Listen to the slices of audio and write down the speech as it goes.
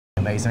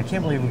amazing. I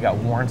can't believe we got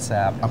Warren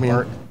Sapp. I mean,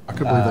 I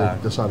couldn't believe they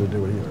decided to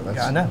do it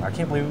either. I know. I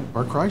can't believe.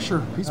 Bert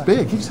Kreischer, he's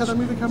big. He just had that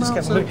movie come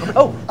out. So.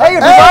 Oh, hey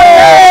everybody!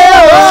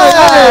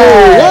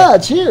 Hey, yeah,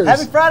 cheers.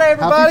 Happy Friday,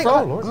 everybody! Happy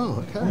Friday.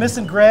 Oh, okay. We're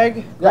missing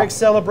Greg. Greg's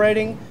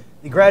celebrating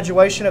the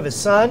graduation of his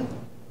son.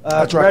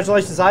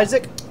 Congratulations, right.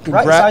 Isaac.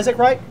 Right? It's Isaac,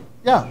 right?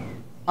 Yeah.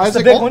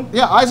 Isaac, the big one?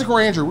 Yeah, Isaac or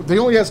Andrew. He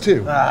only has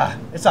two.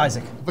 It's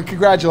Isaac. But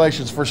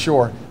congratulations for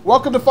sure.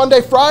 Welcome to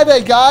Funday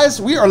Friday,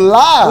 guys. We are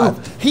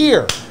live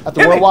here at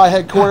the Worldwide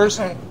headquarters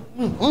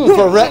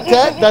for Rec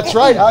Tech. That's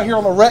right, out here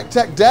on the Rec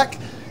Tech deck.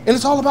 And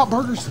it's all about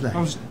burgers today.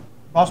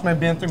 Boss Man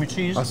Ben threw me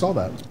cheese. I saw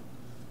that.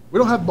 We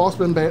don't have Boss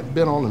Man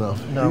Ben on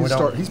enough. No, we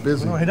don't. He's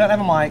busy. No, he doesn't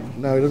have a mic.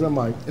 No, he doesn't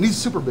have a mic. And he's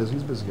super busy.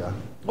 He's a busy guy.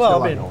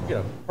 Well, I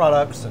mean,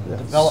 products and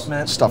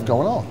development. Stuff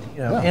going on.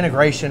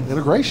 Integration.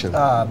 Integration.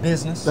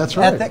 Business. That's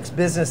right. Ethics,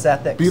 business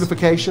ethics.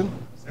 Beautification.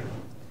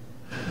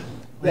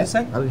 What did you say?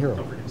 I didn't hear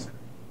him.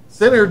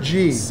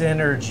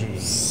 Synergy.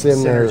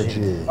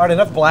 All right,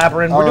 enough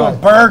blabbering. We're doing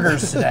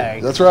burgers today.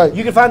 That's right.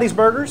 You can find these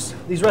burgers,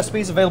 these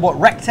recipes available at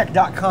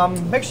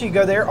rectech.com. Make sure you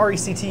go there,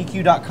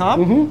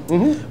 rectq.com.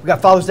 We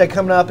got Father's Day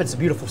coming up. It's a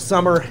beautiful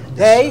summer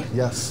day.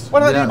 Yes. Why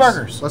don't I do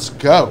burgers? Let's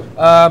go.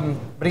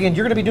 But again,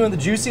 you're going to be doing the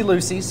Juicy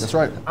Lucy's. That's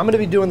right. I'm going to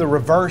be doing the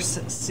reverse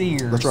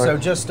sears. That's right. So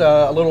just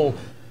a little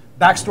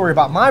backstory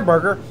about my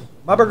burger.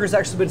 My burger's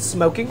actually been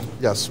smoking.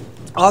 Yes.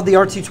 On the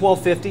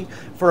RT1250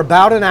 for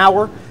about an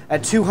hour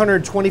at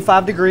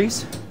 225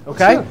 degrees.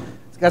 Okay? Sure.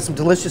 It's got some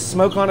delicious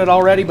smoke on it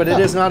already, but it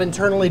is not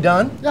internally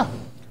done. Yeah.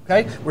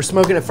 Okay? We're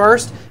smoking it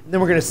first, and then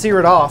we're going to sear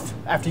it off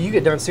after you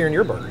get done searing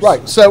your burgers.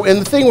 Right. So,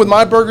 and the thing with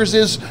my burgers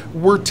is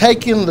we're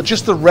taking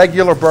just the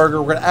regular burger.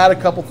 We're going to add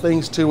a couple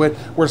things to it.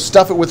 We're going to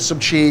stuff it with some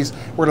cheese.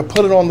 We're going to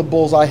put it on the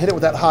bullseye, hit it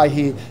with that high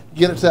heat,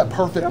 get it to that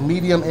perfect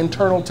medium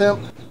internal temp.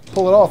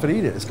 Pull it off and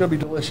eat it. It's going to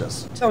be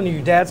delicious. I'm telling you,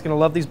 your dad's going to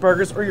love these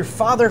burgers, or your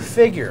father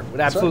figure would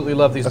absolutely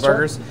love these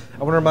burgers. Right. I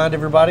want to remind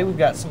everybody we've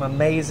got some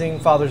amazing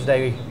Father's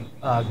Day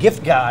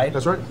gift guide.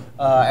 That's right.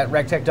 At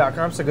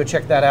rectech.com, so go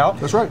check that out.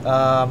 That's right.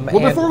 Well,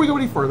 before we go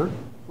any further,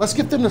 let's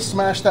get them to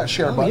smash that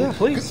share button. Yeah,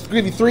 please. I'll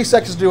give you 3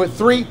 seconds to do it.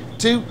 3,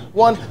 2,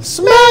 1,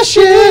 smash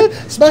it!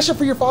 Smash it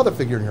for your father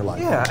figure in your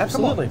life. Yeah,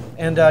 absolutely.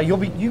 And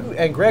you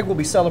and Greg will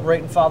be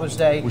celebrating Father's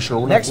Day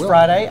next will.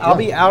 Friday. I'll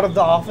be out of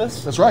the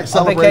office. That's right.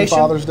 Celebrating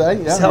Father's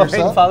Day. Yeah,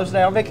 celebrating Father's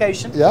Day on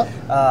vacation. Yeah.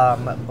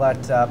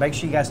 But make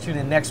sure you guys tune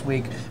in next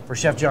week for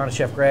Chef John and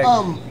Chef Greg.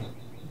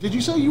 Did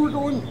you say you were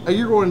going?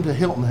 You're going to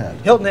Hilton Head.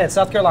 Hilton Head,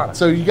 South Carolina.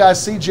 So you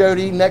guys see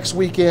Jody next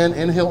weekend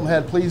in Hilton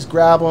Head. Please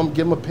grab him,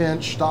 give him a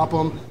pinch, stop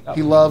him.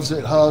 He loves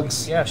it.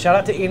 Hugs. Yeah. Shout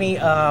out to any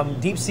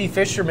deep sea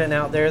fishermen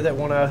out there that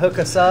want to hook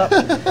us up.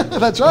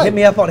 That's right. Hit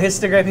me up on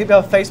Instagram. Hit me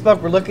up on Facebook.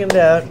 We're looking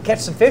to catch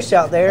some fish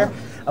out there.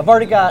 I've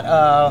already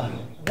got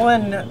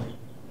one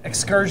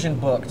excursion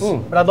booked,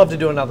 but I'd love to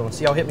do another one.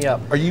 So y'all hit me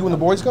up. Are you and the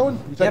boys going?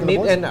 Me,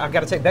 and I've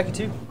got to take Becky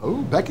too.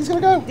 Oh, Becky's gonna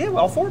go. Yeah, well,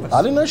 all 4 of us.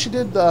 I didn't know she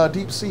did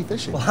deep sea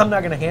fishing. Well, I'm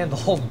not gonna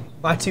handle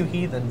my 2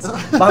 heathens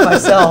by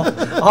myself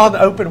on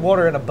open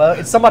water in a boat.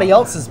 It's somebody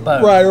else's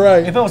boat.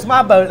 Right. If it was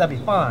my boat, that'd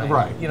be fine.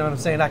 Right. You know what I'm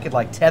saying? I could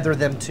like tether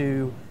them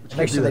to.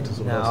 Make sure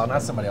they no,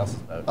 not somebody else's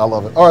boat. I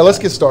love it. All right, let's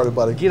get started,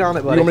 buddy. Get on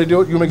it, buddy. You want me to do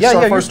it? You want me to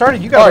start first? You're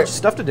started. You got a bunch of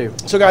stuff to do.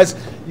 So, guys,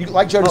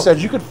 like Jody said,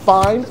 you could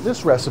find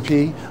this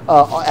recipe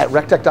at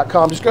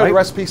rectech.com. Just go to the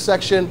recipe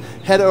section,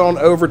 head on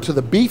over to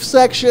the beef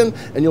section,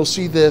 and you'll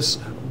see this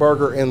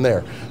burger in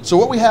there. So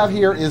what we have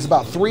here is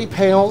about 3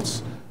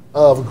 pounds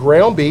of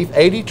ground beef,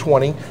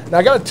 80-20. Now,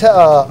 I got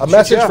a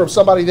message from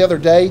somebody the other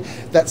day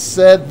that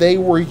said they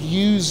were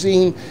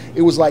using,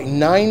 it was like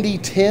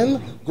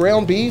 90-10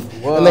 ground beef,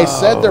 and they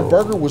said their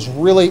burger was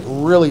really,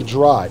 really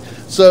dry.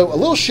 So a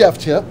little chef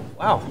tip,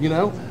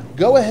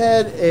 go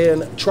ahead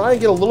and try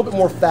and get a little bit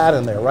more fat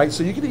in there, right?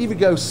 So you can even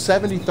go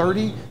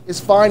 70-30 is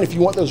fine if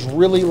you want those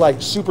really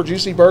like super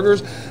juicy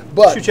burgers,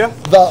 but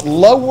the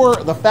lower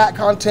the fat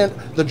content,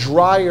 the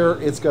drier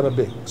it's gonna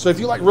be. So if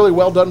you like really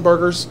well done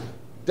burgers,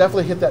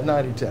 definitely hit that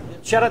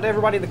 90-10. Shout out to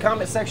everybody in the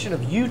comment section of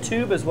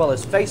YouTube as well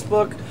as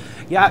Facebook.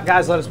 Yeah,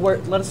 guys, let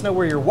us know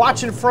where you're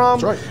watching from.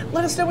 That's right.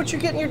 Let us know what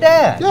you're getting your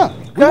dad. Yeah,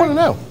 we want to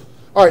know.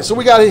 All right, so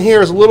we got in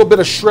here is a little bit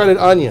of shredded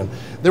onion.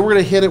 Then we're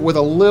going to hit it with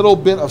a little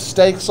bit of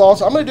steak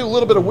sauce. I'm going to do a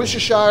little bit of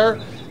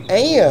Worcestershire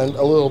and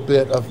a little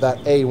bit of that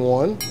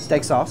A1.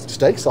 Steak sauce.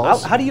 Steak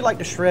sauce. How do you like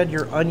to shred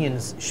your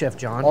onions, Chef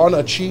John? On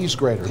a cheese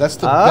grater. That's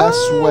the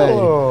best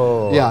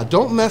way. Yeah,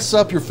 don't mess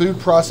up your food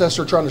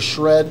processor trying to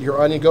shred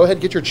your onion. Go ahead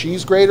and get your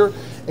cheese grater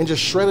and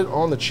just shred it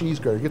on the cheese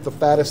grater. Get the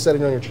fattest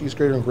setting on your cheese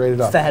grater and grate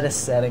it up.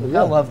 Fattest setting. Yeah,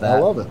 I love that. I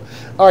love it.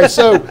 All right,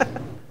 so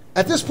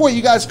at this point,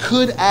 you guys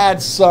could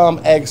add some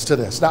eggs to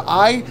this. Now,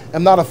 I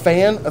am not a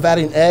fan of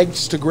adding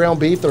eggs to ground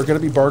beef that are going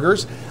to be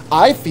burgers.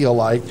 I feel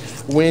like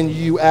when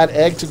you add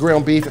egg to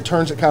ground beef, it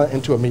turns it kind of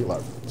into a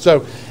meatloaf. So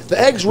the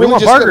eggs really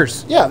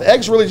just the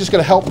eggs really just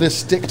going to help this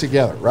stick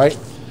together, right?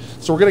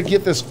 So we're going to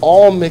get this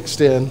all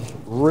mixed in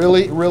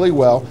really, really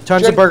well.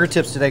 Tons of burger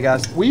tips today,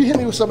 guys. Will you hit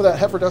me with some of that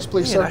heifer dust,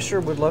 please, sir? I sure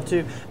would love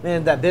to.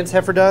 Man, that Ben's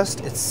heifer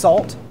dust, it's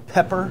salt,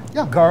 pepper,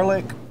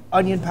 garlic,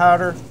 onion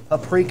powder,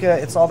 paprika.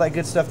 It's all that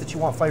good stuff that you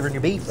want flavoring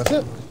your beef. That's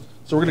it.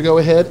 So we're going to go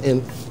ahead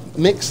and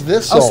mix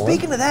this Oh, all in.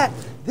 speaking of that,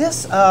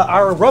 this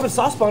our rub and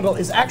sauce bundle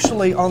is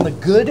actually on the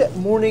Good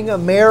Morning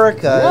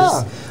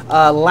America's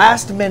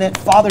last minute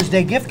Father's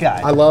Day gift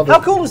guide. I love it. How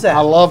cool is that?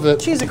 I love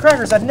it. Cheese and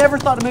crackers. I'd never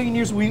thought in a million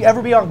years we'd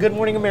ever be on Good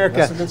Morning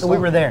America, and we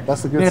were there.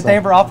 That's the good And if stuff. they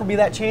ever offer me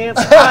that chance,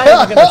 I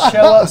am going to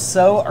show up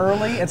so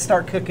early and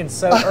start cooking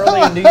so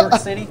early in New York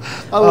City.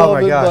 I love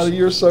my it, gosh. buddy.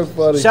 You're so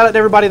funny. Shout out to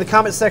everybody in the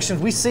comment section.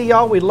 We see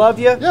y'all. We love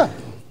you. Yeah.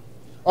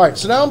 All right,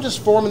 so now I'm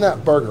just forming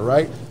that burger,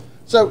 right?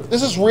 So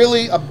this is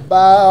really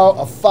about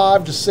a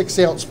 5 to 6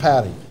 ounce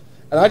patty.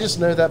 And I just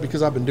know that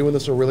because I've been doing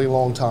this a really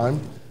long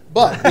time.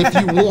 But if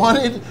you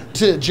wanted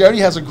to, Jody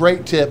has a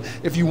great tip.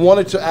 If you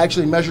wanted to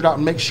actually measure it out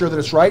and make sure that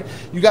it's right,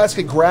 you guys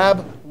could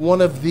grab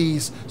one of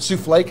these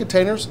souffle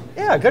containers.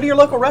 Yeah, go to your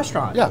local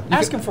restaurant. Yeah.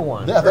 Ask them for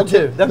one Yeah, or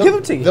two. They'll give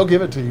them to you. They'll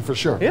give it to you for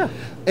sure. Yeah.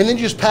 And then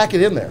you just pack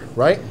it in there,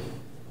 right?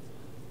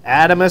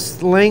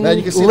 Adamus Ling. Now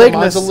you can see that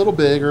mine's a little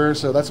bigger,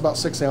 so that's about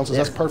 6 ounces.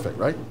 That's perfect,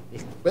 right?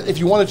 But if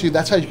you wanted to,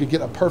 that's how you could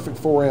get a perfect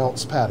 4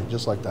 ounce patty,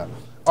 just like that.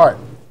 All right.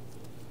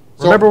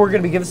 So remember, we're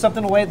going to be giving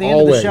something away at the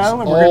end of the show,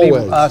 and we're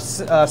going to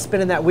be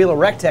spinning that wheel of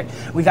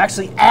RecTech. We've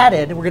actually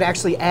added, we're going to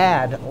actually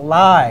add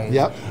live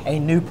a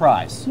new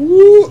prize.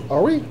 Woo,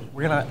 are we?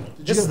 We're going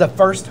to, this is the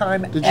first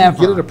time Did you ever.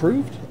 get it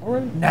approved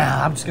already?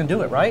 Nah, I'm just going to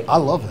do it, right? I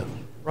love it.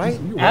 Right?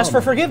 You Ask for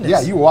man. forgiveness. Yeah,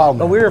 you wild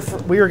man.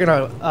 But we were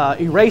going to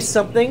erase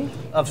something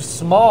of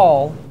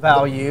small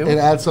value. And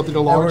add something to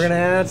large. And we're going to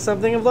add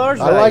something of large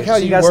value. I like how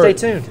you guys work.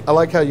 stay tuned. I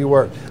like how you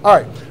work. All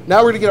right, now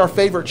we're going to get our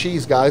favorite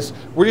cheese, guys.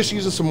 We're just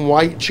using some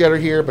white cheddar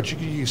here, but you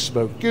could use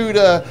smoked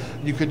Gouda,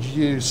 you could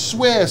use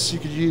Swiss, you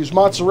could use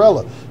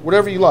mozzarella,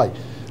 whatever you like.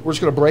 We're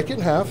just going to break it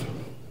in half,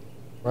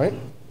 right?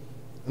 And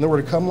then we're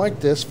going to come like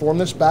this, form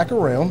this back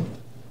around.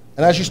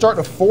 And as you start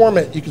to form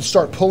it, you can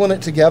start pulling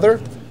it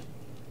together.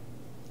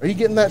 Are you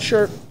getting that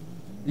shirt?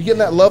 You getting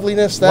that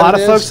loveliness? That a lot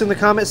of folks in the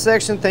comment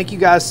section. Thank you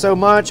guys so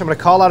much. I'm going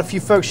to call out a few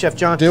folks, Chef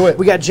John. Do it.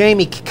 We got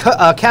Jamie,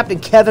 Captain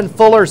Kevin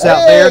Fuller's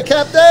out there. Hey,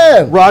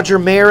 Captain! Roger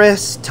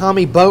Maris,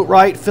 Tommy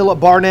Boatwright,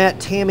 Philip Barnett,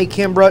 Tammy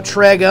Kimbrough,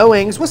 Treg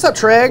Owings. What's up,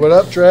 Treg? What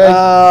up,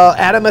 Treg?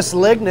 Adamus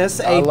Lignus,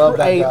 I love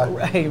that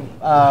guy.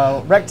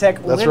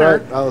 RecTech winner. That's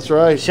right. Oh, that's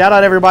right. Shout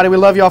out, everybody. We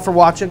love y'all for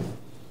watching.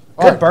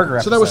 All Good right. burger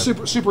episode. So that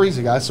was super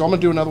easy, guys. So I'm going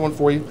to do another one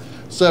for you.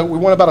 So we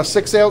want about a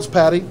 6 ounce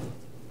patty,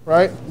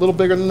 right? A little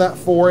bigger than that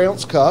 4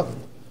 ounce cup.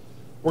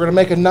 We're going to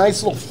make a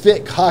nice little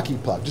thick hockey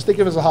puck. Just think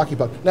of it as a hockey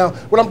puck. Now,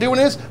 what I'm doing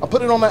is I'm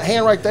putting it on that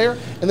hand right there,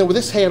 and then with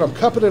this hand, I'm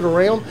cupping it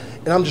around,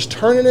 and I'm just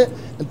turning it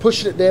and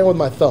pushing it down with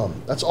my thumb.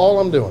 That's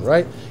all I'm doing,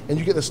 right? And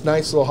you get this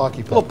nice little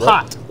hockey puck. Little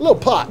pot. Right? A little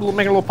pot. We'll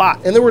make a little pot.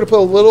 And then we're going to put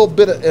a little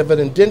bit of an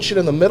indentation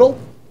in the middle,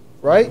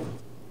 right?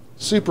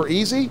 Super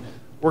easy.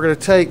 We're going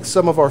to take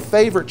some of our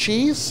favorite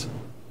cheese.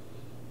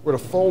 We're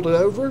going to fold it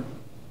over,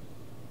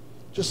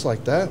 just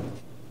like that.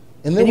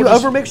 And then Can you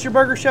overmix your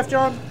burger, Chef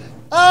John?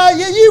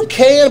 Yeah, you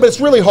can, but it's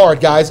really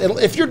hard, guys. And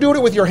if you're doing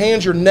it with your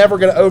hands, you're never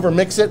going to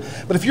overmix it.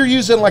 But if you're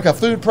using like a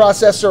food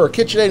processor or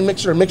KitchenAid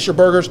mixer to mix your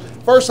burgers,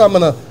 first I'm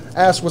going to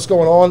ask what's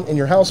going on in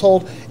your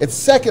household. And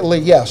secondly,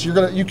 yes, you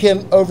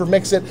can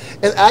overmix it.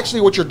 And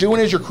actually, what you're doing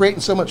is you're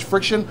creating so much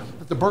friction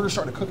that the burger's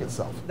starting to cook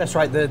itself. That's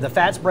right. The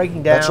fat's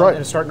breaking down. That's right. And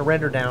it's starting to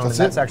render down,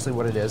 that's actually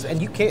what it is.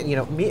 And you can't,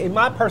 in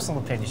my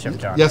personal opinion, Chef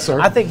John. Yes, sir.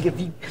 I think if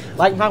you,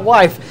 like my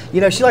wife,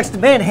 she likes to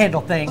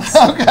manhandle things.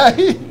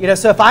 Okay.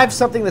 So if I have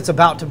something that's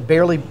about to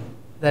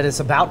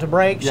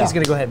break, she's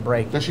going to go ahead and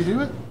break. Does she do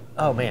it?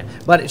 Oh man,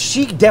 but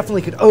she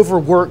definitely could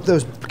overwork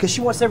those because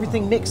she wants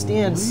everything mixed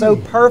in so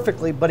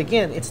perfectly. But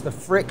again, it's the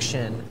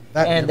friction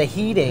and the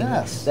heating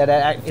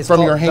that is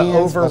from your the hands.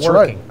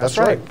 overworking. That's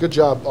right. Good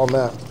job on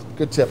that.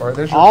 Good tip. All right,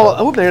 there's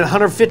your there's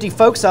 150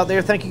 folks out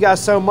there. Thank you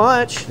guys so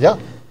much. Yeah.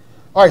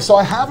 All right, so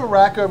I have a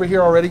rack over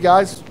here already,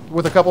 guys,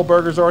 with a couple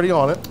burgers already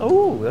on it.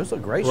 Oh, those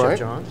look great, Chef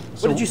John.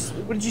 So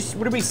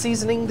What are we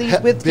seasoning these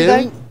with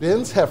today?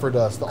 Ben's heifer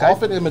dust, the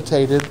often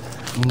imitated,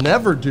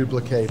 never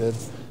duplicated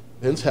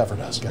Ben's heifer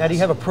dust, guys. Now, do you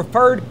have a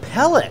preferred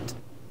pellet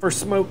for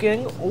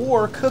smoking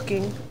or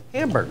cooking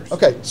hamburgers?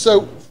 Okay,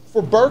 so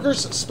for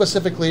burgers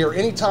specifically, or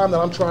any time that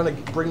I'm trying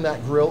to bring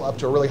that grill up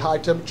to a really high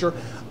temperature,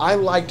 I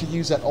like to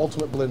use that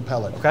Ultimate Blend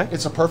pellet. Okay.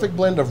 It's a perfect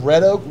blend of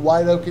red oak,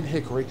 white oak, and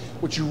hickory,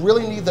 which you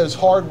really need those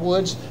hard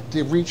woods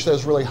to reach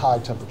those really high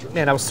temperatures.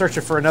 Man, I was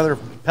searching for another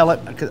pellet,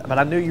 but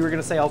I knew you were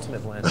going to say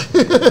Ultimate Blend.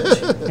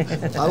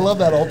 I love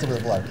that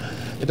Ultimate Blend.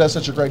 It does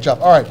such a great job.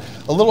 All right,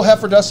 a little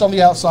heifer dust on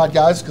the outside,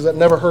 guys, because that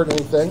never hurt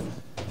anything.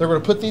 They're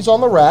going to put these on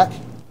the rack.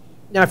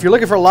 Now, if you're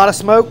looking for a lot of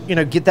smoke,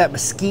 get that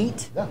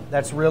mesquite. Yeah.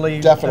 That's really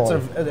Definitely.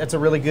 That's a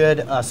really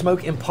good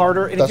smoke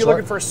imparter. And if you're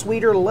looking for a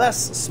sweeter,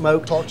 less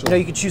smoke,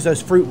 you can choose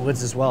those fruit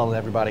woods as well,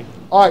 everybody.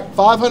 All right,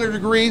 500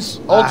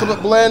 degrees,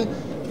 Ultimate Blend.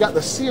 You got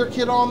the sear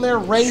kit on there,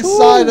 raised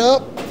side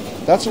up.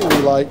 That's what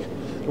we like.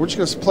 We're just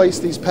going to place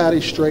these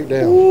patties straight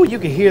down. Ooh, you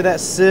can hear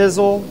that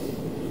sizzle.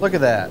 Look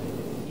at that.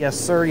 Yes,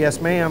 sir. Yes,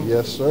 ma'am.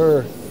 Yes,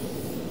 sir.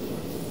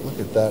 Look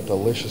at that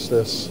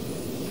deliciousness.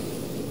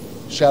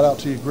 Shout out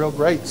to you, Grill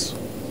Greats.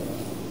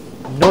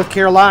 North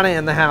Carolina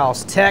in the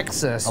house,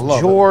 Texas,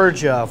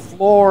 Georgia,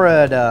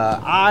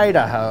 Florida,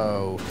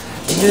 Idaho.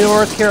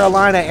 North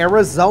Carolina,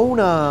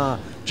 Arizona,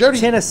 Jody,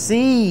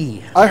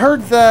 Tennessee. I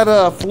heard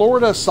that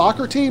Florida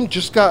soccer team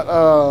just got,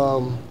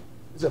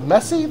 is it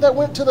Messi that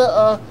went to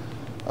the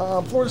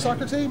Florida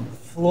soccer team?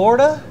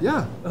 Florida?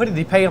 Yeah. What did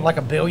he pay him, like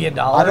 $1 billion?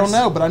 I don't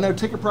know, but I know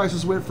ticket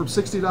prices went from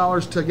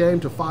 $60 to a game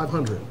to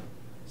 $500.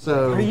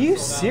 So. Are you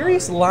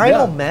serious?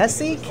 Lionel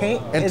Messi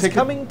is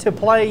coming to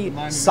play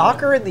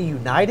soccer in the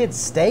United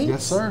States?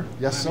 Yes, sir.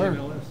 Yes,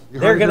 sir.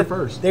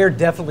 They're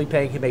definitely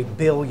paying him $1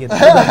 billion.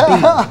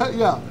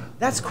 Yeah.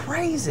 That's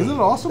crazy. Isn't it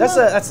awesome?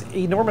 That's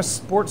enormous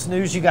sports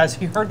news, you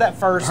guys. You heard that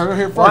first. Heard it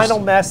here first. Lionel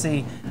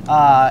Messi,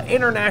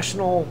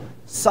 international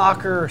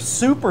soccer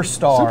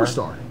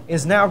superstar,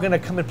 is now going to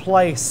come and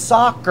play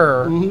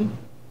soccer,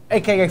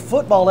 aka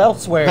football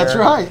elsewhere. That's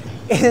right.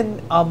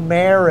 In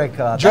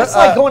America. That's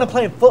like going and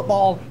playing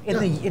football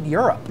in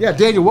Europe. Yeah,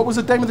 Daniel, what was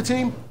the name of the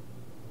team?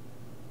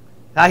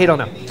 He don't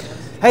know.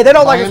 Hey, they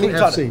don't like us when we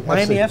talk. FC.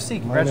 Miami FC.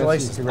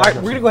 Congratulations. All right,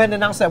 we're going to go ahead and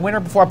announce that winner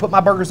before I put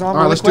my burgers on.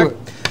 All right, let's do it.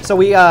 So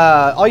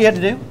all you had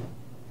to do,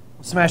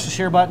 smash the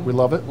share button. We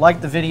love it. Like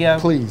the video.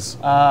 Please.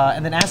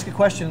 And then ask a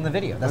question in the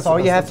video. That's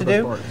all you have to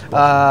do.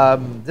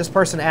 This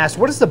person asked,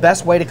 what is the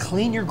best way to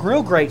clean your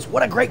grill grates?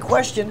 What a great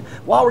question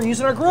while we're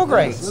using our grill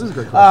grates. That is a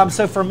great question.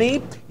 So for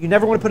me, you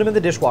never want to put them in the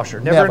dishwasher.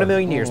 Never in a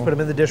million years put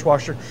them in the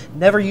dishwasher.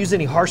 Never use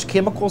any harsh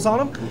chemicals on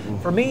them.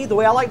 For me, the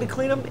way I like to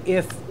clean them,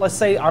 if, let's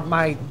say,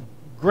 my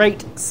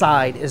grate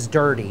side is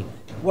dirty,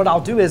 what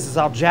I'll do is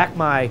I'll jack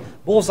my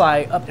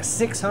bullseye up to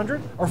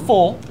 600 or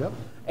full.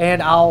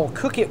 And I'll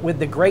cook it with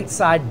the grate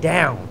side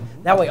down.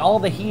 That way all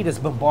the heat is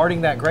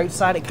bombarding that grate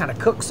side. It kind of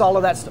cooks all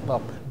of that stuff,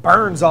 well,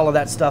 burns all of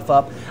that stuff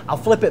up. I'll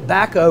flip it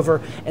back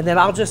over, and then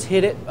I'll just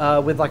hit it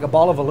with like a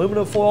ball of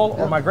aluminum foil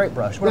or my grate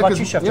brush. What about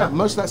you, Chef John?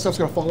 Most of that stuff's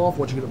going to fall off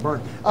once you get it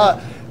burned.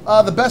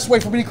 The best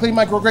way for me to clean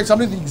my grill grates, I'm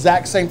doing the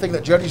exact same thing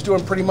that Jody's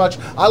doing pretty much.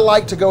 I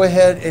like to go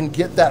ahead and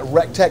get that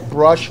RecTech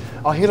brush.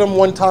 I'll hit them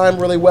one time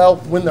really well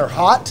when they're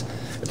hot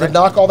to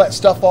knock all that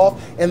stuff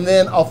off, and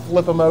then I'll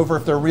flip them over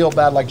if they're real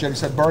bad, like Jody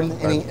said, burn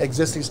any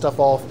existing stuff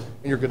off,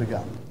 and you're good to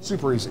go.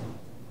 Super easy.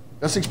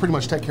 Those things pretty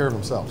much take care of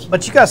themselves.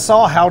 But you guys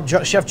saw how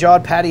Chef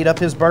John pattied up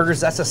his burgers.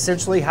 That's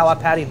essentially how I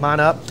pattied mine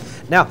up.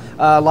 Now,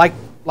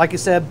 like you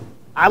said,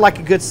 I like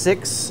a good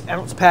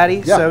 6-ounce patty.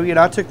 Yeah. So,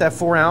 I took that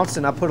 4 ounce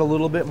and I put a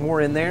little bit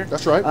more in there.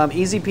 That's right.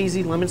 Easy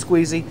peasy, lemon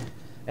squeezy.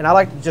 And I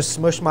like to just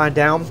smush mine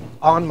down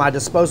on my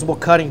disposable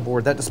cutting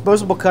board. That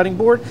disposable cutting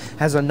board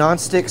has a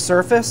non-stick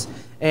surface,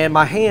 and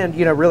my hand,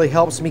 really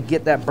helps me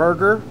get that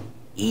burger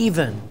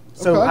even.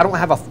 So I don't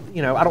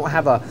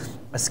have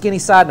a skinny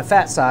side and a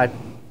fat side.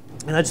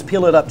 And I just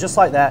peel it up just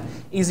like that.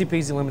 Easy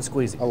peasy, lemon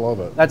squeezy. I love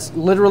it. That's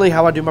literally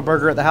how I do my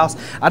burger at the house.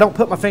 I don't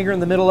put my finger in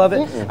the middle of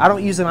it. I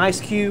don't use an ice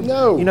cube.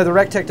 No. The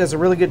RecTech does a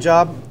really good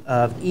job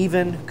of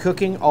even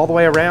cooking all the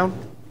way around.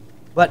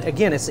 But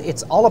again,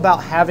 it's all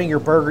about having your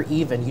burger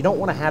even. You don't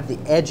want to have the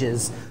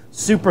edges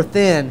super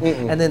thin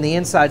and then the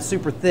inside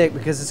super thick,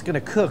 because it's going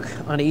to cook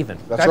uneven.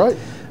 That's right.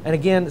 And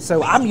again,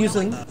 so I'm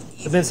using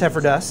the Vince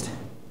Heifer Dust,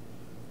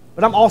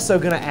 but I'm also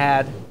going to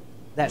add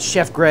that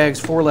Chef Greg's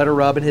 4-letter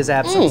rub in his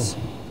absence.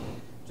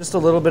 Just a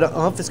little bit of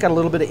oomph. It's got a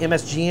little bit of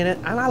MSG in it,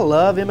 and I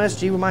love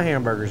MSG with my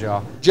hamburgers,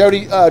 y'all.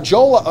 Jody,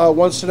 Joel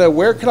wants to know,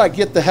 where can I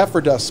get the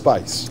Heifer Dust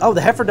spice? Oh,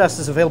 the Heifer Dust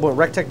is available at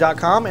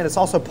rectech.com, and it's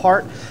also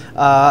part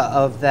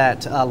of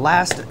that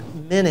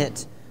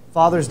last-minute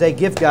Father's Day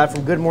gift guide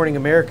from Good Morning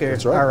America.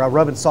 That's right. Our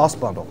rub and sauce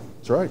bundle.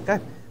 That's right. Okay,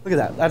 look at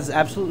that. That is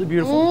absolutely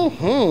beautiful.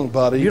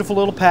 Buddy. Beautiful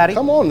little patty.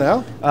 Come on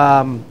now.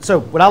 So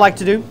what I like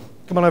to do,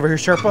 come on over here,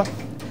 Sherpa,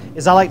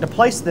 is I like to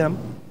place them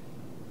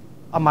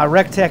on my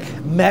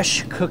RecTech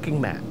mesh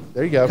cooking mat.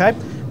 There you go. Okay,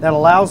 that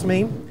allows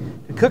me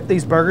to cook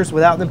these burgers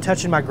without them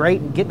touching my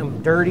grate and getting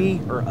them dirty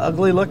or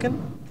ugly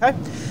looking. Okay,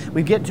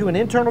 we get to an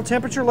internal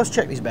temperature. Let's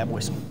check these bad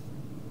boys. I'm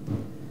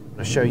going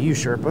to show you,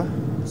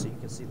 Sherpa, so you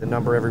can see the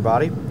number,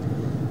 everybody.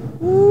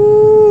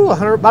 Ooh,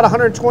 about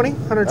 120,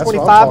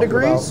 125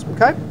 degrees.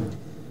 Okay,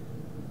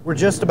 we're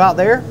just about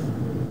there.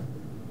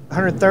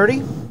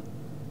 130.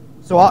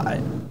 So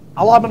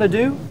all I'm going to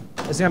do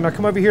is I'm going to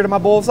come over here to my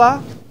bullseye.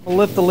 I'm going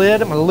to lift the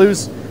lid. I'm going to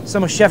lose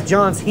some of Chef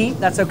John's heat.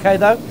 That's okay,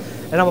 though.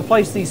 And I'm going to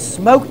place these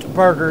smoked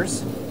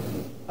burgers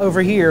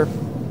over here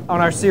on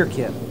our sear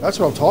kit. That's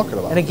what I'm talking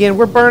about. And again,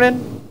 we're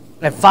burning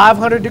at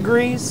 500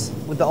 degrees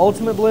with the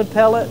Ultimate Blend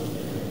pellet,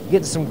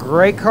 getting some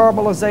great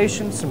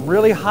caramelization, some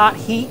really hot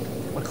heat.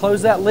 I'm going to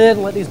close that lid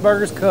and let these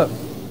burgers cook.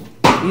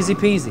 Easy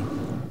peasy.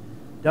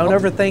 Don't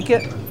overthink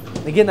it.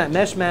 Again, that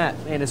mesh mat,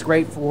 man, it's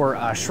great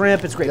for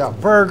shrimp. It's great for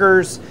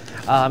burgers.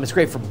 It's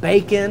great for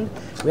bacon.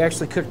 We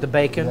actually cooked the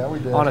bacon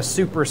on a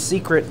super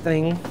secret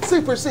thing.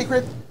 Super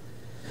secret.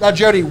 Now,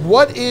 Jody,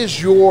 what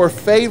is your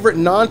favorite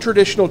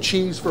non-traditional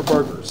cheese for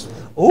burgers?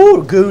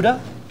 Ooh,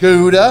 Gouda.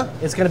 Gouda.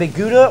 It's going to be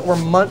Gouda or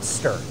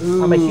Munster.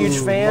 Ooh, I'm a huge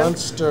fan.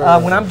 Munster.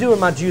 When I'm doing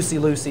my Juicy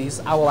Lucy's,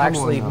 I will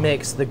actually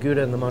mix the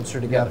Gouda and the Munster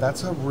together. Yeah,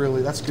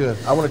 that's good.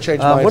 I want to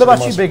change mine. What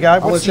about you, big guy?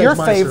 What's your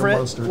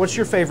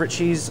favorite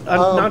cheese,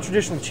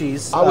 non-traditional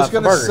cheese? I was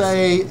going to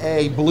say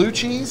a blue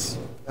cheese.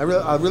 I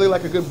really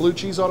like a good blue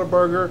cheese on a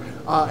burger.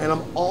 And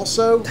I'm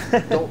also,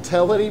 don't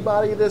tell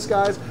anybody this,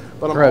 guys,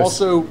 but I'm Gross.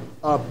 also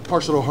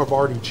partial to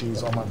Havarti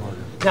cheese on my burger.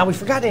 Now, we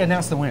forgot to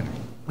announce the winner.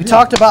 We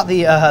talked about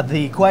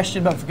the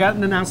question, but forgot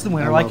to announce the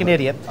winner like an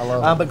idiot. I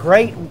love it.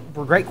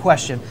 But great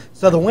question.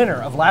 So the winner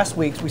of last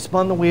week's, we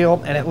spun the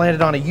wheel, and it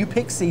landed on a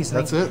You-Pick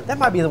seasoning. That's it. That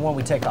might be the one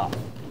we take off.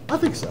 I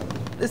think so.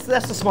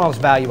 That's the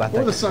smallest value, I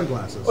think. Or the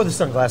sunglasses. Or the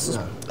sunglasses.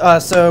 Yeah.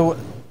 So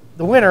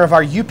the winner of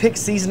our You-Pick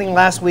seasoning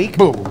last week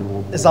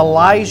is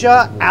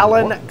Elijah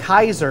Allen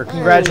Kaiser.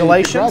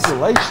 Congratulations. Hey,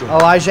 congratulations.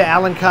 Elijah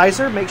Allen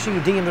Kaiser. Make sure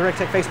you DM the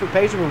RecTech Facebook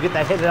page and we'll get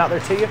that headed out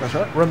there to you. That's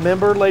right.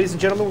 Remember, ladies and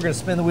gentlemen, we're going to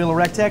spin the wheel of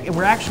RecTech, and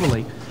we're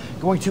actually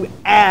going to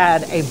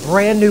add a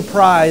brand new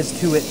prize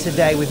to it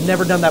today. We've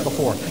never done that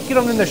before. Get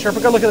on in there,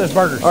 Sherpa. Go look at those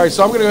burgers. All right,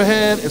 so I'm going to go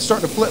ahead and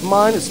start to flip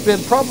mine. It's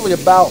been probably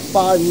about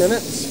 5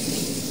 minutes.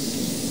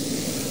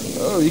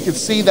 Oh, you can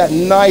see that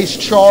nice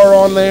char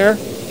on there.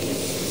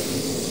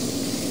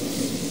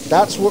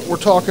 That's what we're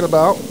talking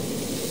about.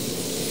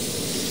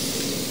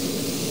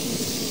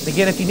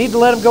 Again, if you need to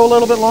let them go a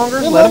little bit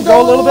longer, Yeah, let them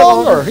go a little bit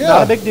longer. yeah.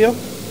 Not a big deal.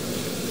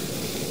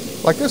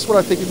 Like this one,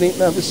 I think you need.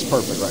 No, this is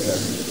perfect right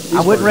there.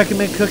 I wouldn't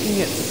recommend cooking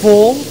it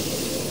full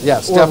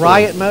Yes, or definitely.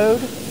 riot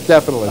mode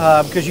Definitely.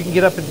 because you can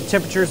get up into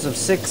temperatures of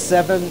 6,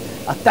 7,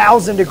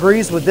 1,000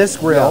 degrees with this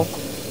grill.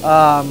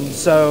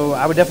 So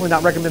I would definitely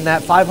not recommend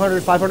that.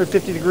 500,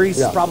 550 degrees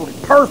is probably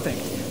perfect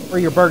for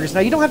your burgers.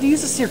 Now, you don't have to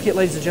use a sear kit,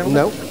 ladies and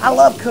gentlemen. Nope. I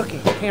love cooking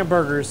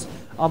hamburgers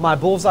on my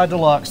Bullseye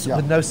Deluxe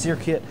with no sear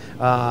kit.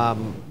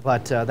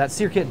 But that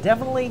sear kit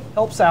definitely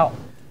helps out.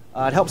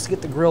 It helps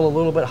get the grill a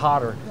little bit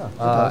hotter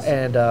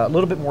and a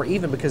little bit more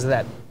even because of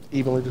that.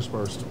 Evenly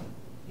dispersed.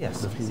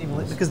 Yes,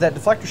 because that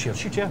deflector shield.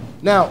 Shoot you.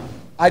 Now,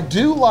 I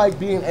do like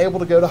being able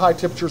to go to high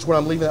temperatures when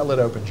I'm leaving that lid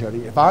open,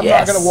 Jody. If I'm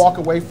not going to walk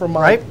away from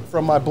my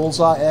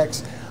Bullseye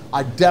X,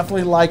 I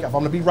definitely like, if I'm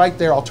going to be right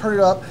there, I'll turn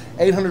it up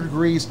 800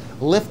 degrees,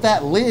 lift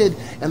that lid,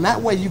 and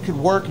that way you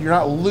can work and you're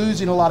not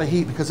losing a lot of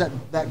heat because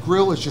that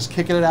grill is just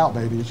kicking it out,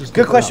 baby. It's just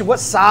good question.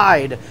 What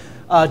side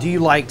do you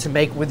like to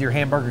make with your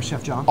hamburger,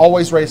 Chef John?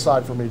 Always raised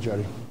side for me,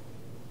 Jody.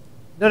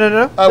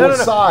 No. Oh,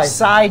 side.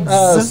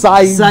 Sides.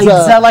 Sides.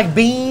 Like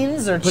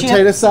beans or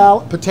potato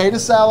salad. Potato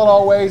salad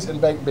always,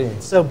 and baked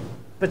beans. So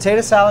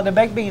potato salad and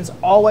baked beans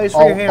always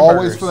for your hamburgers.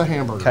 Always for the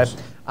hamburgers.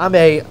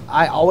 Okay.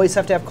 I always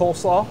have to have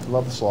coleslaw.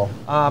 Love the slaw.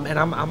 And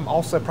I'm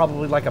also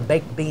probably like a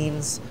baked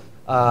beans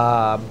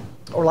or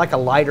like a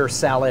lighter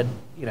salad,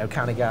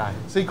 kind of guy.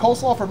 See,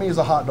 coleslaw for me is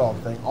a hot dog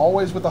thing.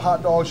 Always with the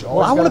hot dogs. Well,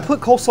 I want to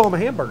put coleslaw on my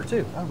hamburger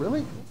too. Oh,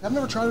 really? I've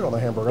never tried it on a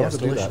hamburger. Yes, I'll have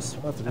to delicious. do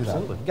that. I'll have to do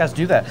Absolutely. that. You guys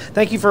do that.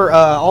 Thank you for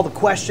all the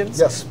questions.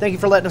 Yes. Thank you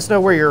for letting us know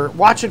where you're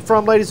watching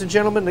from, ladies and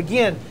gentlemen.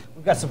 Again,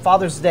 we've got some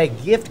Father's Day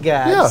gift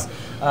guides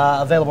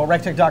available at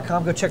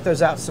rectech.com. Go check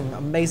those out. Some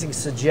amazing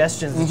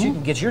suggestions that you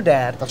can get your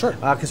dad. That's right.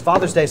 Because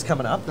Father's Day is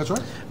coming up. That's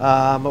right.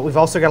 But we've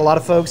also got a lot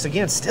of folks,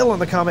 again, still in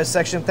the comment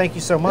section. Thank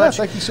you so much.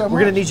 Yeah, thank you so much. We're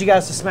going to need you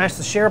guys to smash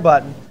the share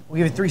button. We'll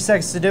give you 3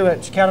 seconds to do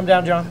it. Count them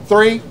down, John.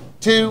 3,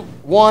 2,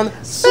 1,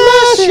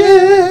 smash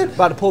it!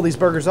 About to pull these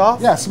burgers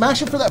off. Yeah,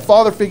 smash it for that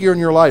father figure in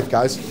your life,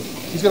 guys.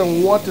 He's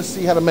going to want to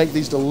see how to make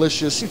these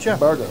delicious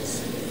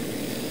burgers.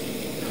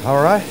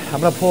 All right,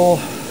 I'm going to pull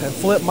and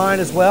flip mine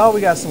as well.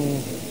 We got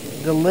some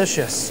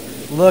delicious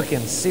looking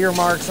sear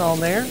marks on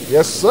there.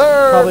 Yes,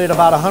 sir. Probably at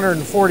about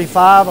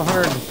 145,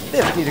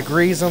 150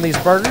 degrees on these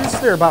burgers.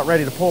 They're about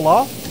ready to pull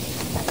off.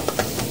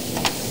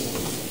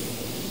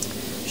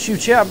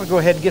 Shoot, I'm going to go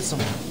ahead and get some.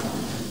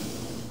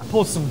 I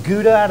pulled some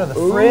Gouda out of the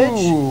fridge.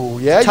 Ooh,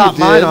 yeah, you Top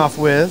did. mine off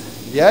with.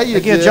 Yeah, you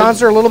Again, did.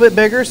 John's are a little bit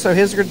bigger, so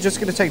his are just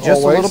going to take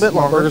just a little bit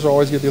longer. My burgers are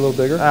always going to be a little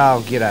bigger.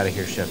 Oh, get out of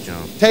here, Chef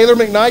John. Taylor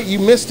McKnight, you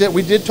missed it.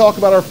 We did talk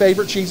about our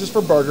favorite cheeses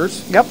for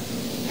burgers. Yep.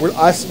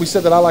 We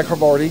said that I like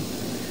Havarti.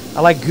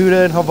 I like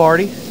Gouda and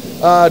Havarti.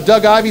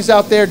 Doug Ivy's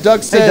out there.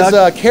 Doug says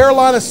Doug.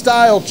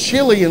 Carolina-style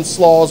chili and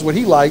slaw is what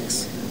he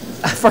likes.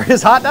 For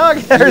his hot dog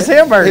or his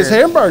hamburger? His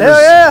hamburgers.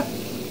 Hell yeah.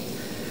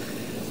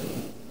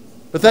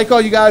 But thank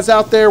all you guys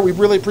out there. We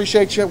really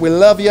appreciate you. We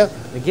love you.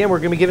 Again, we're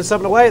going to be giving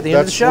something away at the end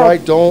of the show. That's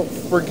right. Don't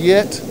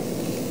forget.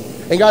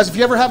 And guys, if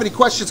you ever have any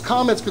questions,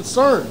 comments,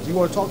 concerns, you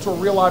want to talk to a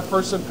real live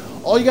person,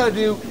 all you got to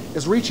do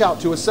is reach out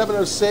to us,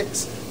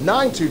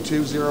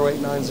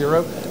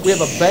 706-922-0890. We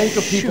have a bank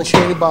of people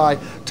standing by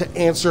to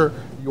answer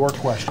your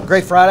questions.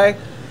 Great Friday.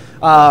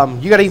 You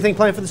got anything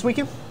planned for this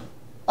weekend?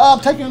 I'm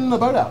taking the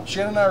boat out.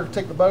 Shannon and I are going to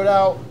take the boat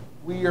out.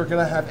 We are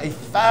going to have a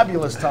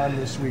fabulous time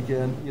this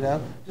weekend,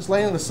 just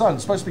laying in the sun.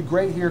 It's supposed to be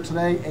great here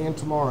today and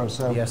tomorrow.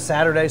 So yeah,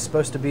 Saturday's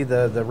supposed to be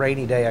the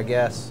rainy day, I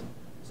guess.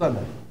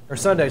 Sunday. Or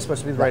Sunday's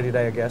supposed to be the rainy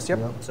day, I guess. Yep.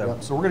 So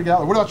we're going to get out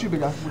there. What about you,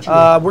 big guy?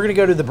 We're going to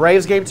go to the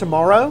Braves game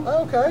tomorrow.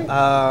 Okay.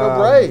 Go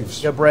Braves.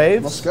 Go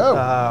Braves. Let's go.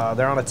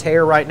 They're on a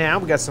tear right now.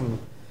 We got some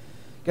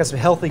Got some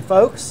healthy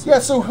folks. Yeah,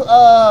 so,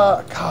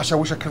 gosh, I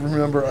wish I could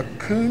remember.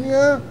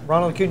 Acuna?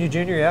 Ronald Acuna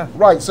Jr., yeah.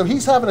 Right, so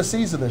he's having a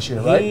season this year,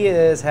 right? He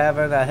is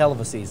having a hell of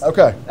a season.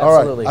 Okay, absolutely.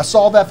 All right. I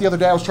saw that the other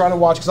day. I was trying to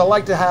watch because I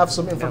like to have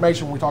some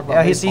information when we talk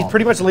about baseball. He's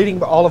pretty much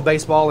leading all of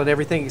baseball and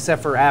everything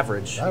except for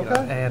average. Okay. You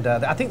know? And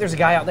I think there's a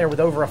guy out there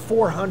with over a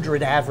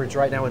 400 average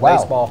right now in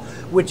baseball,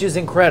 which is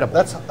incredible.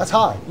 That's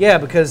high. Yeah,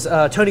 because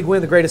Tony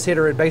Gwynn, the greatest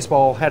hitter in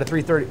baseball, had a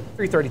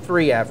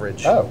 333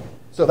 average. Oh.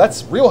 So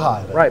that's real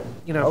high then. Right.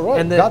 You know,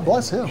 right. and God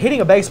bless him. Hitting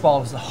a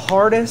baseball is the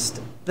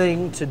hardest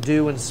thing to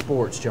do in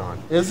sports,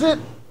 John. Is it?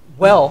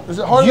 Well, is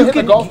it harder to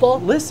hit a golf ball?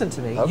 Listen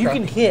to me. Okay. You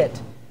can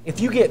hit. If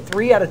you get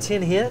 3 out of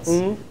 10 hits,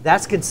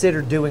 that's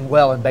considered doing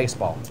well in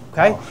baseball.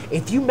 Okay? Oh.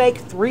 If you make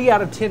 3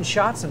 out of 10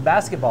 shots in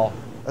basketball,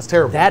 that's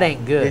terrible. That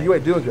ain't good. Yeah, you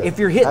ain't doing good. If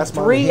you're hitting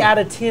 3 out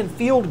of 10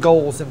 field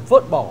goals in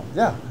football,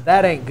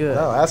 that ain't good.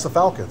 No, that's the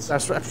Falcons.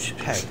 That's right.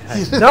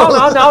 Hey. No.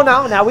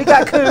 Now we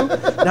got Koo.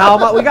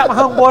 Now we got my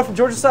homeboy from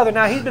Georgia Southern.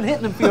 Now he's been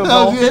hitting them field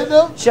goals. You hitting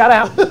them? Shout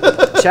out.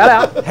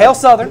 Hail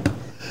Southern.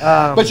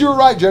 But you were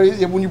right,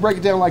 Jody. When you break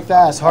it down like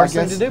that, it's hard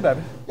thing to do, baby.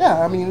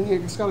 Yeah, I mean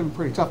it's got to be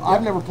pretty tough. Yeah.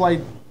 I've never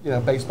played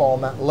baseball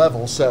on that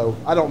level, so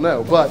I don't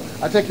know. But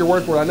I take your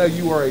word for it. I know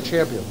you are a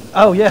champion.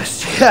 Oh,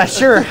 yes. Yeah,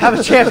 sure. I'm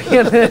a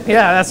champion.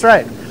 Yeah, that's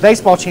right.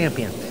 Baseball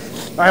champion. All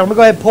right, I'm going to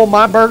go ahead and pull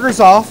my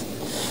burgers off.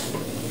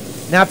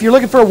 Now, if you're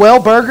looking for a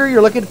well burger,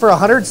 you're looking for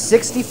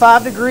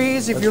 165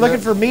 degrees. If you're looking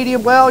for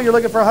medium well, you're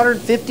looking for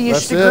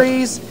 150-ish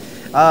degrees.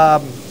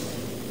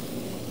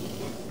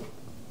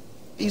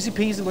 Easy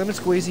peasy, lemon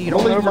squeezy. You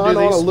don't leave overdo mine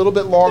on these. a little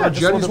bit longer. Yeah,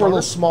 Jody's were a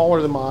little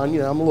smaller than mine.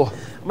 I'm a little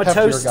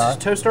heftier guy.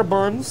 Toast our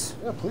buns.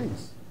 Yeah,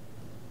 please.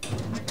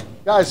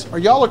 Guys, are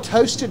y'all a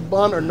toasted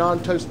bun or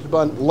non-toasted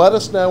bun? Let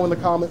us know in the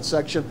comments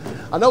section.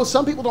 I know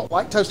some people don't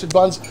like toasted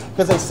buns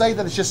because they say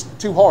that it's just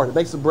too hard. It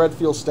makes the bread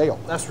feel stale.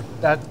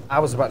 I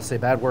was about to say a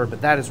bad word,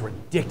 but that is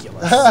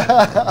ridiculous. You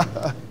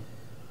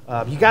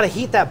got to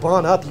heat that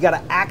bun up. You got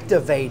to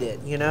activate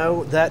it. You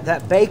know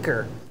that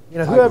baker.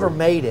 Whoever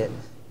made it.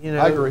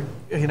 I agree.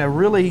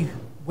 Really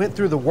went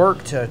through the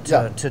work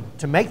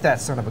to make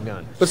that son of a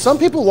gun. But some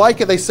people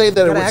like it. They say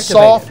that it's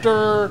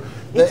softer,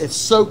 that it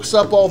soaks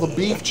up all the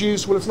beef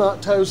juice when it's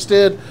not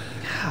toasted.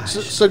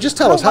 So just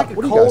tell us, what do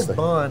you guys think? A cold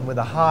bun with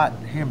a hot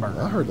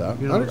hamburger. I heard that.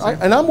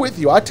 And I'm with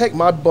you. I take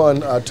my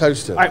bun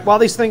toasted. All right, while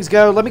these things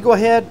go, let me go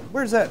ahead.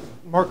 Where's that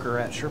marker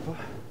at, Sherpa?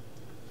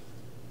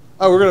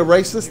 Oh, we're going to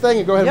race this thing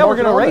and go ahead and mark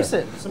it? Yeah, we're going to race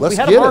it. So Let's we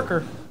had get a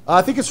marker.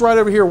 I think it's right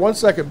over here. 1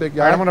 second, big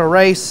guy. All right, I'm going to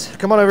erase.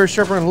 Come on over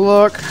here, Sherpa, and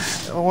look.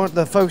 I want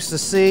the folks to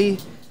see.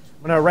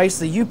 I'm going to erase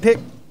the U-pick.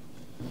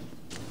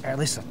 Or at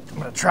least I'm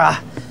going to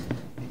try.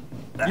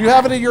 You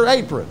have it in your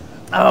apron.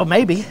 Oh,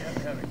 maybe.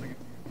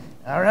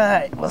 All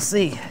right, we'll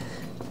see.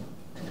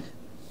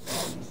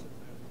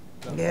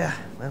 Yeah,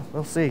 well,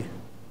 we'll see.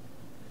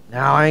 No,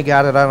 I ain't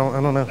got it. I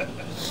don't know.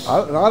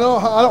 I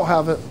don't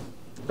have it.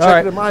 All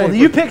right. Well, the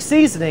U-pick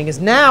seasoning is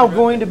now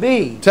going to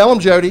be. Tell him,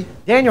 Jody.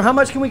 Daniel, how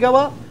much can we go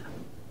up?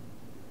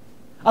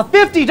 A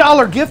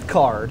 $50 gift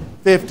card.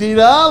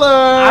 $50.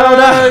 I don't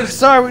know.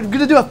 Sorry, we're going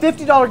to do a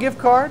 $50 gift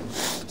card.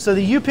 So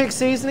the U-pick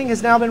seasoning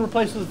has now been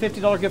replaced with a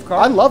 $50 gift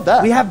card. I love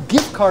that. We have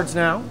gift cards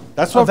now.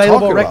 That's what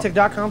available I'm at talking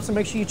rectech.com, so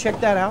make sure you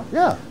check that out.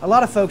 Yeah. A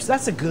lot of folks,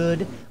 that's a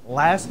good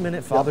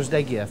last-minute Father's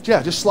Day gift.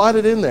 Yeah, just slide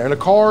it in there in a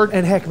card.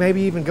 And heck,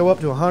 maybe even go up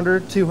to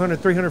 $100, $200,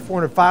 $300,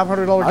 $400,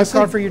 $500 gift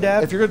card for your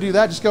dad. If you're going to do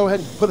that, just go ahead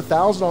and put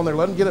 $1,000 on there.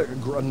 Let him get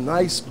a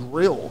nice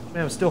grill.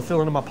 Man, I'm still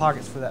filling in my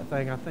pockets for that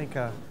thing. I think.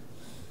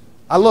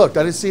 I looked.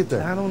 I didn't see it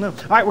there. I don't know.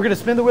 All right, we're going to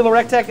spin the wheel of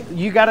RecTech.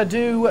 You got to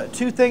do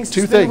two things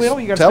to spin the wheel.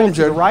 You got to spin it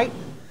to the right,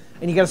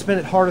 and you got to spin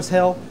it hard as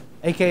hell,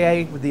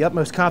 a.k.a. with the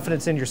utmost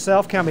confidence in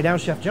yourself. Count me down,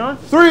 Chef John.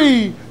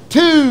 3,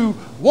 2,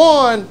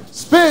 1,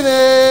 spin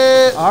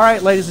it! All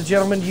right, ladies and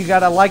gentlemen, you got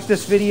to like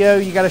this video,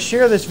 you got to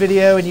share this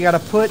video, and you got to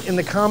put in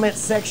the comment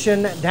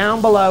section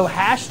down below,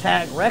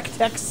 hashtag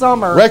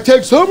RecTechSummer.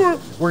 RecTechSummer!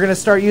 We're going to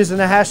start using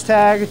the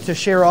hashtag to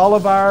share all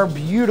of our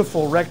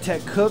beautiful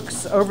RecTech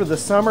cooks over the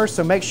summer,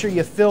 so make sure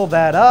you fill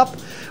that up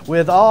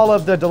with all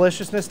of the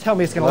deliciousness. Tell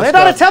me it's going to land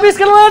on it. Tell me it's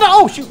going to land on it.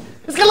 Oh, shoot.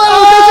 It's going to land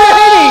on the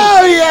B380.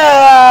 Oh,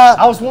 yeah!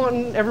 I was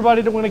wanting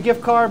everybody to win a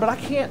gift card, but I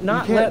can't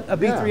let a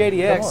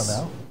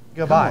B380X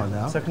go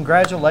by. So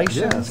congratulations,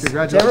 yes,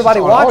 congratulations to everybody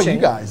watching. All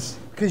you guys.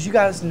 Because you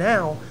guys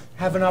now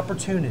have an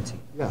opportunity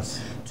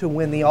to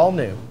win the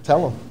all-new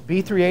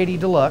B380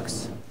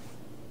 Deluxe.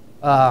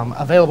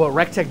 Available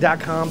at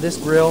rectech.com. This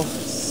grill,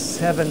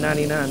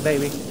 $7.99,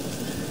 baby.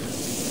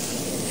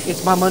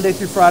 It's my Monday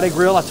through Friday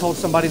grill. I told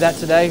somebody that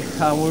today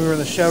when we were in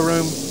the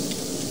showroom.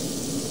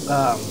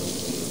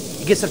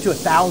 It gets up to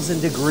 1,000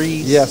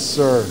 degrees. Yes,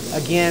 sir.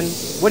 Again,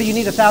 what do you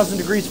need 1,000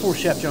 degrees for,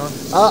 Chef John?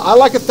 I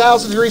like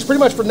 1,000 degrees pretty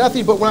much for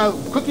nothing, but when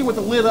I'm cooking with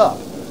the lid up,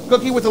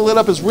 cooking with the lid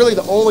up is really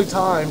the only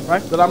time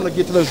that I'm going to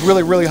get to those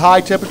really, really high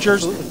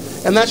temperatures.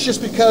 Absolutely. And that's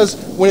just because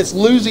when it's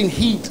losing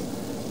heat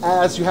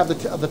as you have the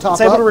top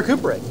it's able to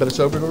recuperate. But it's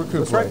able to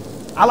recuperate.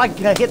 That's right. I like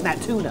hitting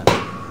that tuna.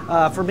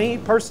 For me,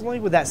 personally,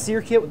 with that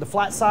sear kit with the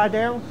flat side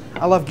down,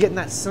 I love getting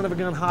that son of a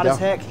gun hot as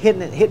heck,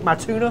 hitting my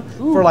tuna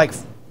for like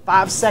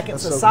 5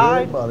 seconds That's aside.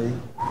 so good,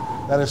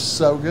 buddy. That is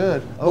so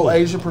good. A little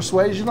Asian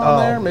persuasion on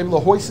there, maybe a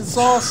little hoisin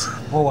sauce.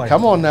 Boy.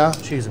 Come on now.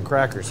 Cheese and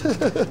crackers.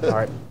 All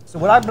right. So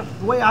the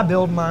way I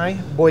build my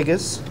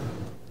boigas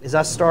is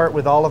I start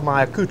with all of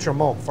my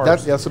accoutrements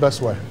first. That's the best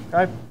way.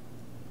 Okay.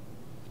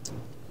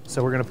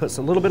 So we're going to put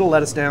a little bit of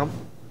lettuce down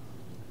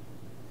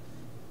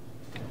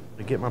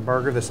to get my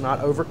burger that's not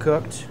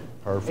overcooked.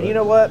 Perfect. And you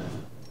know what?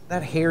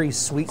 That Harry's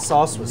sweet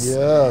sauce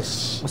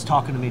was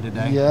talking to me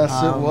today. Yes,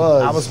 it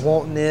was. I was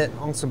wanting it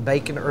on some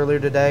bacon earlier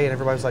today, and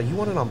everybody was like, "You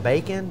want it on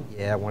bacon?"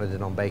 Yeah, I wanted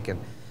it on bacon.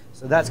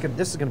 So that's good.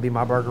 This is going to be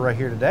my burger right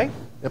here today.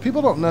 Yeah,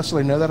 people don't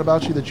necessarily know that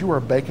about you, that you are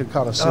a bacon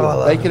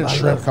connoisseur, bacon and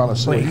shrimp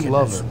connoisseur. You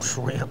love it.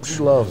 Shrimp.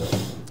 You love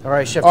it. All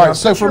right, Chef. All right,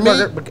 so for me,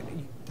 you're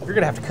going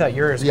to have to cut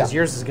yours because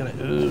yours is going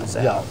to ooze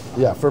out.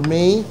 Yeah. For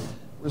me,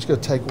 we're just going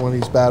to take one of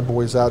these bad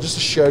boys out just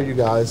to show you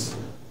guys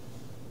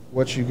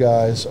what you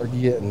guys are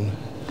getting.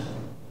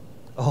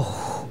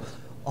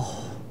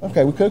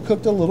 Okay, we could have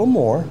cooked a little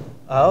more.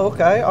 Oh,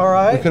 okay, all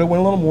right. We could have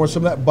went a little more.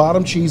 Some of that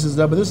bottom cheese is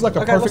done, but this is like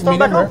a perfect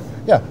medium rare.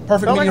 Yeah,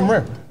 perfect medium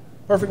rare.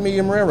 Perfect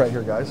medium rare right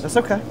here, guys. That's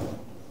okay.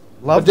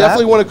 Love that.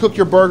 Definitely want to cook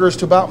your burgers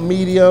to about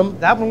medium.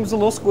 That one was a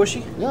little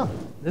squishy. Yeah.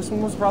 This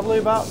one was probably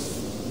about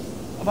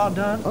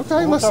done.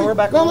 Okay, let's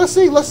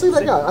see. Let's see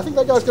that guy. I think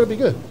that guy's going to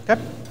be good. Okay.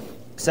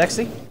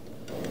 Sexy.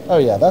 Oh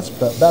yeah, that's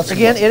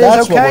again. It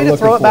is okay to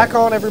throw it back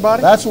on,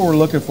 everybody. That's what we're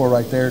looking for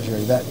right there,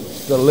 Jerry. That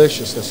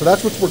deliciousness. So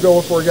that's what we're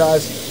going for,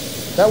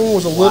 guys. That one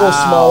was a little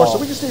smaller, so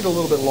we just need a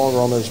little bit longer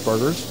on those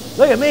burgers.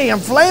 Look at me, I'm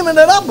flaming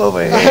it up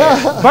over here.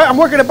 I'm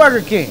working at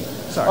Burger King.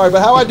 Sorry. All right,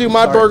 but how I do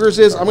my burgers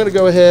is I'm going to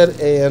go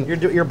ahead and...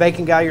 You're a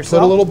bacon guy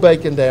yourself? Put a little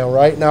bacon down,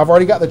 right? Now, I've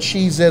already got the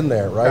cheese in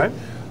there, right? Okay.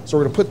 So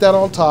we're going to put that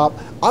on top.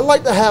 I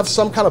like to have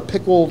some kind of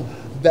pickled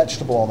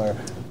vegetable on there.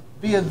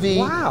 Be it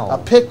a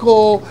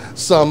pickle,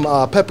 some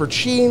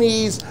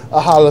pepperoncinis,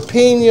 a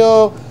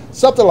jalapeno,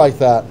 something like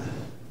that.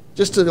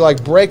 Just to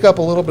like break up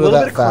a little bit of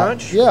that fat.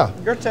 Crunch. Yeah.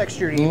 You're a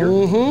textured eater.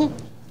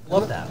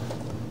 Love that.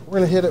 We're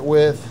going to hit it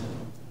with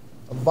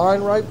a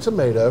vine ripe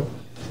tomato.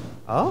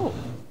 Oh.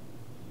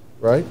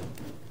 Right?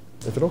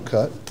 If it'll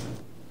cut.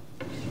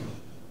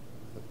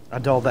 I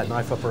dulled that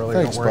knife up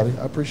earlier. Thanks, buddy.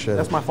 I appreciate it.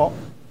 That's my fault.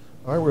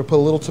 All right, we're going to put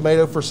a little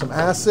tomato for some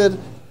acid.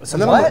 Some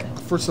what?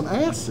 For some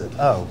acid.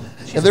 Oh.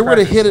 And then we're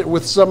going to hit it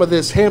with some of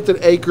this Hampton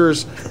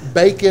Acres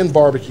bacon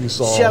barbecue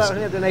sauce. Shout out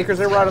Hampton Acres.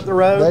 They're right up the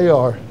road. They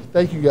are.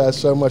 Thank you guys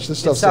so much. This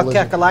stuff's delicious.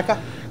 South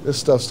Kakalaka. This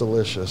stuff's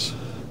delicious.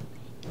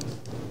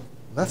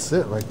 That's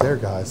it right there,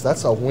 guys.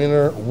 That's a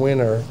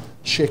winner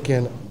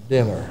chicken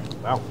dinner.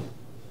 Wow.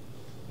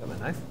 Got my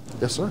knife?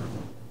 Yes, sir.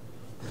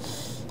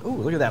 Ooh,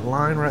 look at that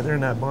line right there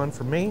in that bun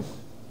for me.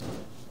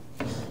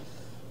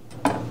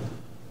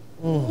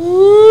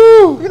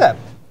 Woo! Look at that.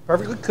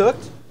 Perfectly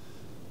cooked.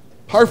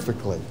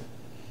 Perfectly.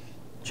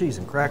 Cheese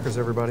and crackers,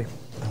 everybody.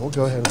 We'll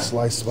go ahead and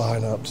slice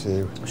mine up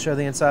too. Show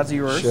the insides of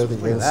yours. Show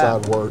the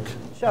inside work.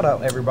 Shout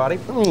out, everybody.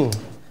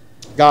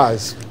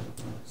 Guys,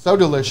 so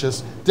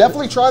delicious.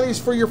 Definitely try these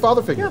for your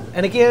father figure. Yeah.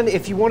 And again,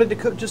 if you wanted to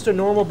cook just a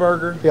normal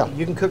burger,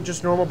 you can cook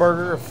just a normal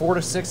burger, a 4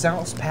 to 6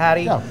 ounce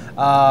patty.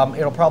 Yeah.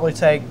 It'll probably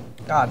take,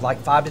 like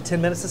 5 to 10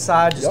 minutes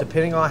aside, just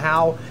depending on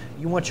how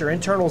you want your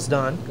internals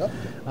done.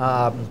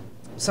 Yep.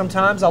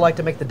 Sometimes I like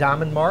to make the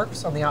diamond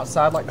marks on the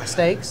outside, like the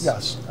steaks.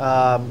 Yes.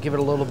 Give it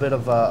a little bit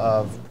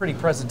of pretty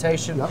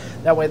presentation. Yep.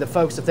 That way, the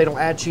folks, if they don't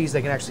add cheese,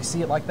 they can actually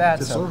see it like that.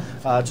 Yes, so,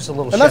 just a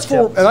little. And that's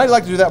for. And I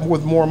like to do that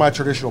with more of my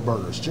traditional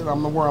burgers. Where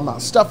I'm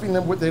not stuffing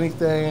them with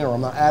anything, or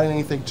I'm not adding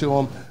anything to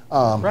them.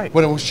 Right.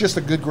 When it was just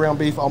a good ground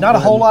beef. Not a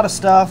whole lot of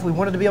stuff. We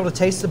wanted to be able to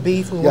taste the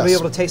beef. We want to be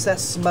able to taste that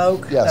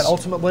smoke, that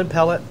ultimate blend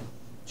pellet.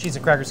 Cheese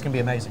and crackers can be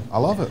amazing. I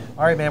love it.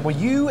 All right, man. Well,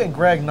 you and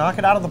Greg knock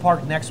it out of the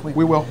park next week.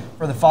 We will.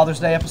 For the Father's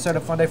Day episode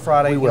of Funday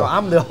Friday. We will.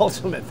 I'm the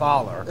ultimate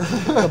father,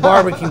 the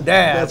barbecue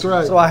dad. That's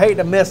right. So I hate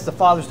to miss the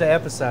Father's Day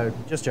episode.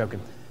 Just joking.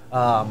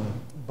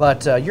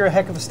 But you're a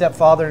heck of a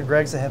stepfather, and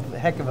Greg's a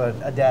heck of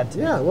a dad, too.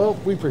 Yeah, well,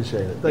 we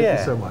appreciate it. Thank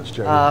you so much,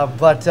 Jerry.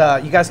 But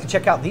you guys can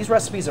check out these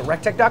recipes at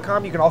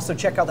rectech.com. You can also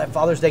check out that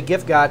Father's Day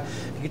gift guide.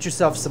 You get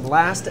yourself some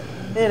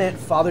last-minute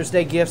Father's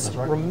Day gifts. That's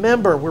right.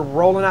 Remember, we're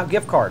rolling out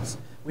gift cards.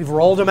 We've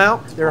rolled them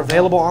out. They're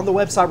available on the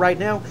website right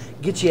now.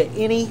 Get you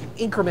any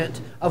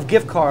increment of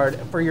gift card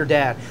for your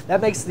dad.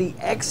 That makes the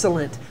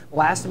excellent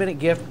last-minute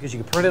gift because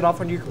you can print it off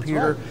on your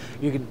computer.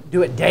 Right. You can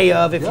do it day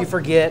of if you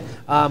forget.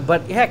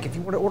 But heck, if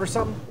you want to order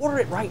something, order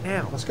it right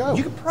now. Let's go.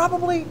 You could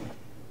probably,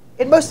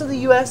 in most of the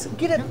U.S.,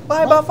 get it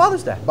by about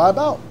Father's Day. By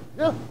about,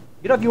 yeah.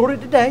 You know, if you order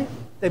it today,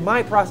 they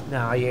might process.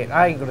 No, I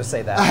ain't going to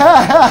say that.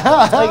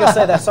 I ain't going to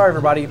say that. Sorry,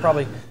 everybody. You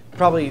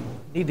probably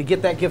need to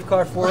get that gift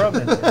card for them.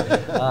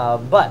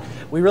 And, but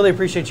we really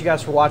appreciate you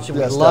guys for watching.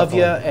 We love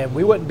you, and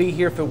we wouldn't be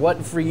here if it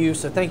wasn't for you.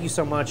 So thank you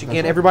so much.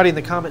 Again, everybody in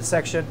the comment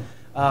section,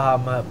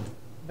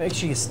 make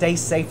sure you stay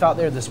safe out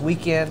there this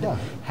weekend. Yeah.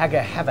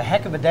 Have a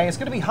heck of a day. It's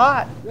going to be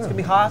hot. Yeah. It's going to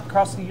be hot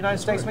across the United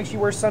States. Right. Make sure you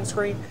wear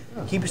sunscreen.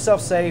 Yeah. Keep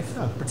yourself safe.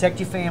 Yeah. Protect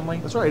your family.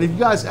 That's right. If you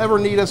guys ever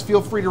need us,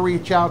 feel free to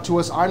reach out to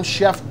us. I'm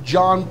Chef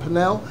John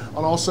Pinnell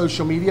on all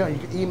social media. You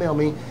can email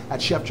me at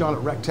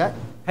chefjohn@rectech.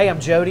 Hey, I'm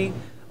Jody.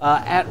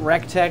 at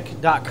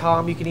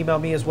rectech.com. You can email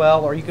me as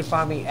well, or you can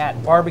find me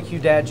at Barbecue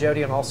Dad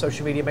Jody on all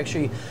social media. Make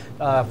sure you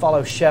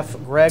follow Chef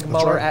Greg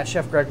Muller at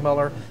Chef Greg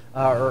Muller,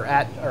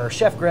 or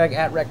Chef Greg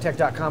at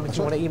rectech.com if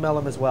you want to email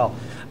him as well.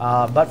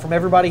 But from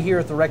everybody here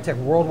at the RecTech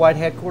Worldwide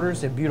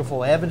Headquarters in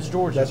beautiful Evans,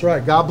 Georgia. That's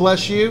right. God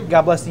bless you.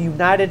 God bless the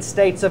United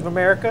States of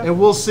America. And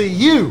we'll see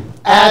you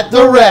at the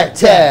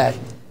RecTech.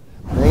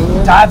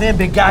 Dive in,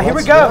 big guy. Here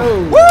we go.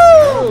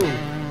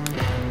 Woo!